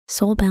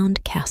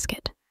Soulbound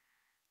Casket,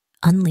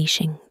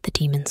 Unleashing the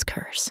Demon's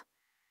Curse.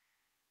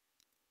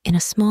 In a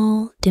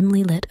small,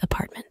 dimly lit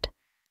apartment,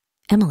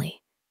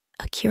 Emily,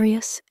 a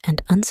curious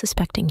and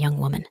unsuspecting young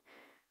woman,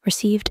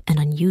 received an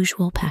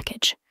unusual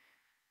package.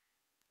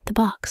 The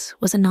box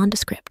was a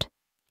nondescript,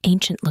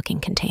 ancient-looking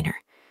container,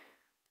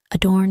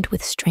 adorned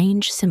with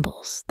strange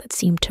symbols that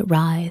seemed to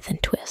writhe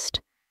and twist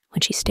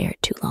when she stared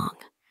too long.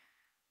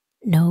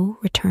 No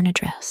return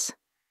address,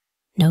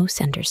 no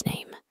sender's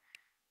name,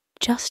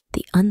 just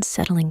the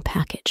unsettling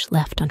package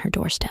left on her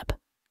doorstep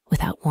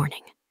without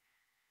warning.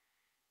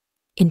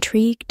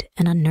 Intrigued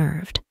and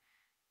unnerved,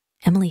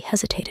 Emily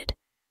hesitated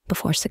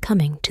before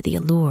succumbing to the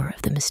allure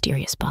of the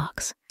mysterious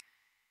box.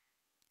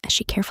 As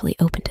she carefully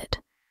opened it,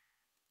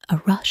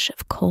 a rush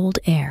of cold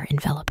air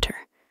enveloped her,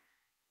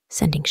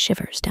 sending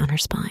shivers down her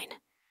spine.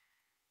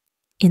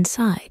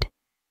 Inside,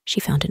 she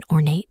found an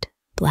ornate,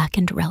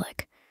 blackened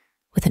relic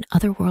with an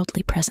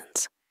otherworldly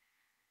presence.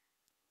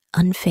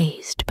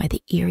 Unfazed by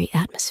the eerie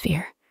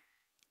atmosphere,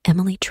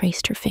 Emily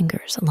traced her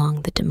fingers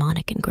along the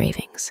demonic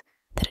engravings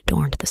that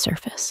adorned the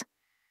surface.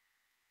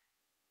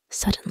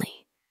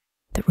 Suddenly,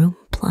 the room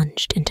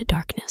plunged into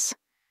darkness.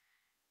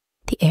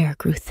 The air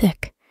grew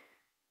thick,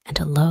 and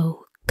a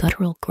low,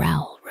 guttural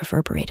growl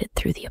reverberated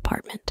through the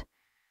apartment.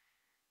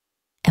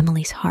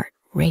 Emily's heart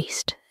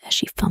raced as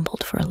she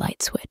fumbled for a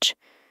light switch,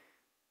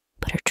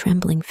 but her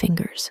trembling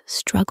fingers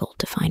struggled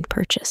to find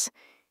purchase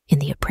in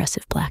the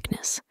oppressive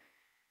blackness.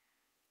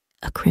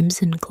 A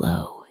crimson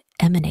glow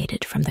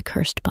emanated from the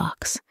cursed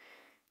box,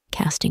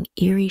 casting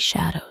eerie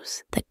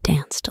shadows that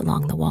danced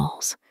along the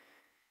walls.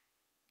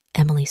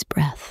 Emily's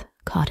breath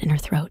caught in her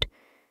throat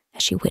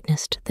as she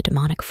witnessed the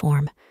demonic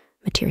form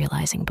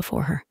materializing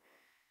before her.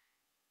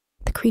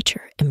 The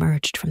creature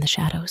emerged from the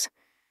shadows,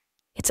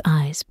 its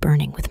eyes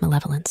burning with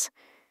malevolence,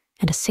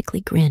 and a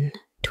sickly grin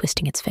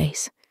twisting its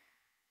face.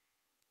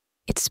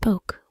 It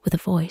spoke with a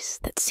voice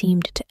that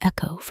seemed to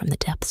echo from the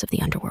depths of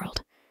the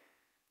underworld.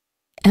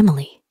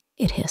 "Emily,"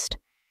 it hissed,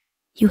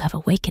 "you have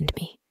awakened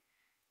me.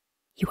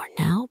 You are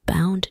now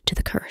bound to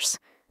the curse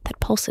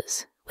that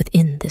pulses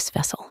within this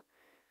vessel."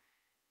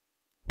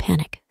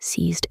 Panic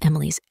seized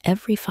Emily's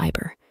every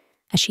fiber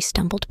as she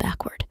stumbled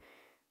backward,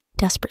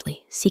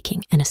 desperately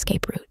seeking an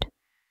escape route.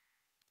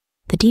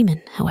 The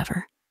demon,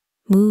 however,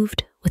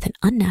 moved with an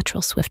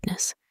unnatural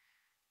swiftness,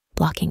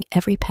 blocking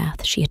every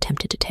path she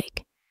attempted to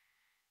take.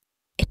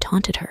 It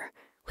taunted her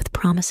with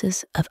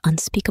promises of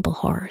unspeakable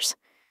horrors,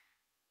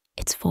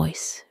 its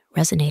voice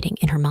resonating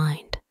in her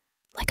mind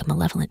like a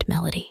malevolent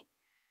melody.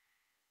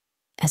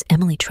 As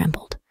Emily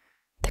trembled,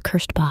 the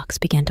cursed box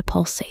began to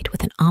pulsate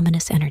with an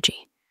ominous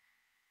energy.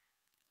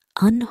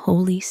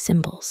 Unholy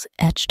symbols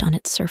etched on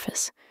its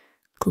surface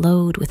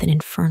glowed with an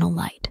infernal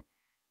light,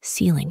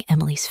 sealing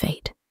Emily's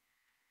fate.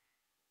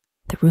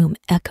 The room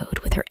echoed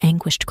with her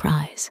anguished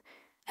cries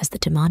as the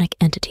demonic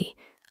entity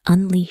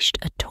unleashed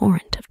a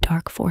torrent of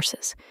dark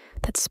forces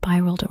that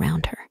spiraled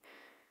around her,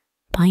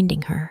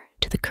 binding her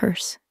to the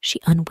curse she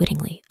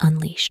unwittingly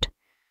unleashed.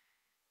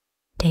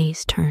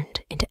 Days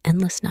turned into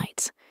endless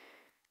nights,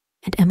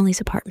 and Emily's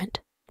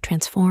apartment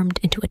transformed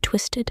into a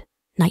twisted,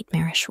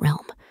 nightmarish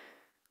realm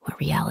where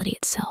reality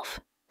itself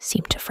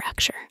seemed to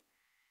fracture.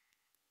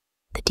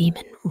 The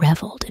demon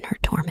reveled in her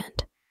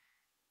torment,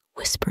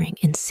 whispering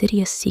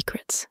insidious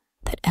secrets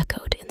that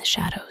echoed in the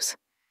shadows.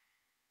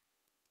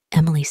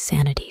 Emily's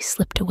sanity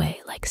slipped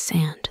away like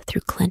sand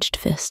through clenched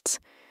fists,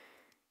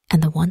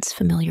 and the once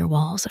familiar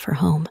walls of her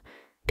home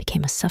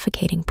became a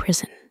suffocating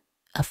prison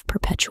of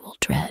perpetual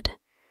dread.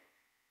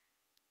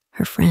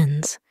 Her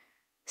friends,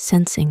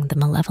 sensing the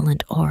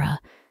malevolent aura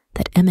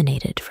that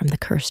emanated from the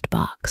cursed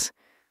box,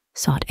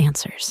 sought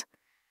answers.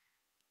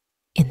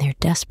 In their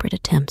desperate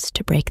attempts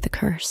to break the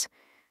curse,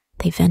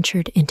 they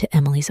ventured into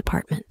Emily's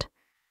apartment,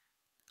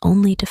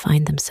 only to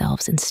find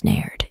themselves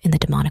ensnared in the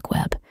demonic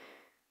web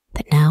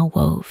that now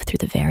wove through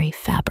the very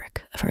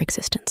fabric of her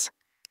existence.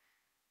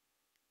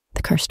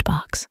 The cursed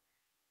box,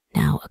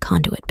 now a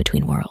conduit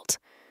between worlds,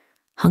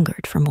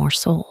 hungered for more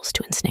souls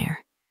to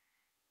ensnare.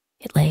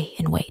 It lay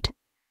in wait,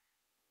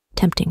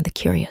 tempting the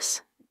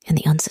curious and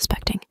the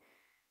unsuspecting,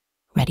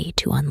 ready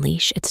to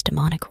unleash its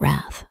demonic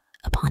wrath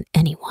upon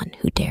anyone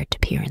who dared to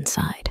peer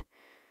inside.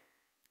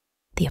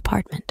 The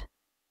apartment,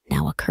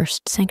 now a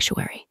cursed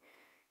sanctuary,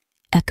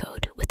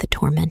 echoed with the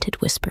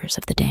tormented whispers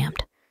of the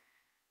damned,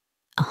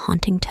 a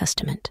haunting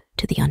testament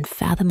to the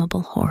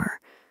unfathomable horror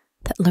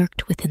that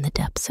lurked within the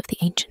depths of the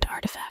ancient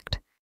artifact.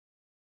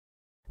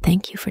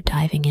 Thank you for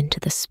diving into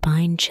the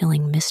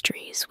spine-chilling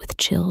mysteries with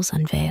Chills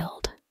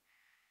Unveiled.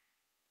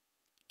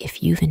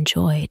 If you've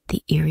enjoyed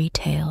the eerie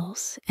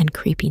tales and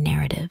creepy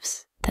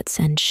narratives that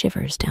send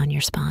shivers down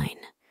your spine,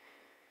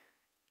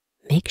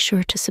 make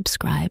sure to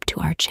subscribe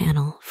to our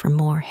channel for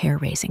more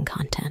hair-raising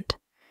content.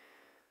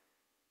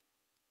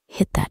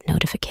 Hit that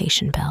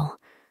notification bell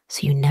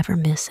so you never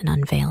miss an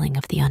unveiling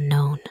of the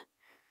unknown.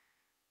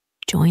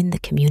 Join the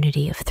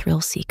community of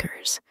thrill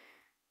seekers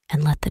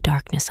and let the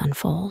darkness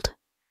unfold.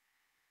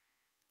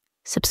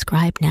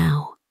 Subscribe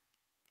now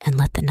and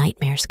let the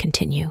nightmares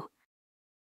continue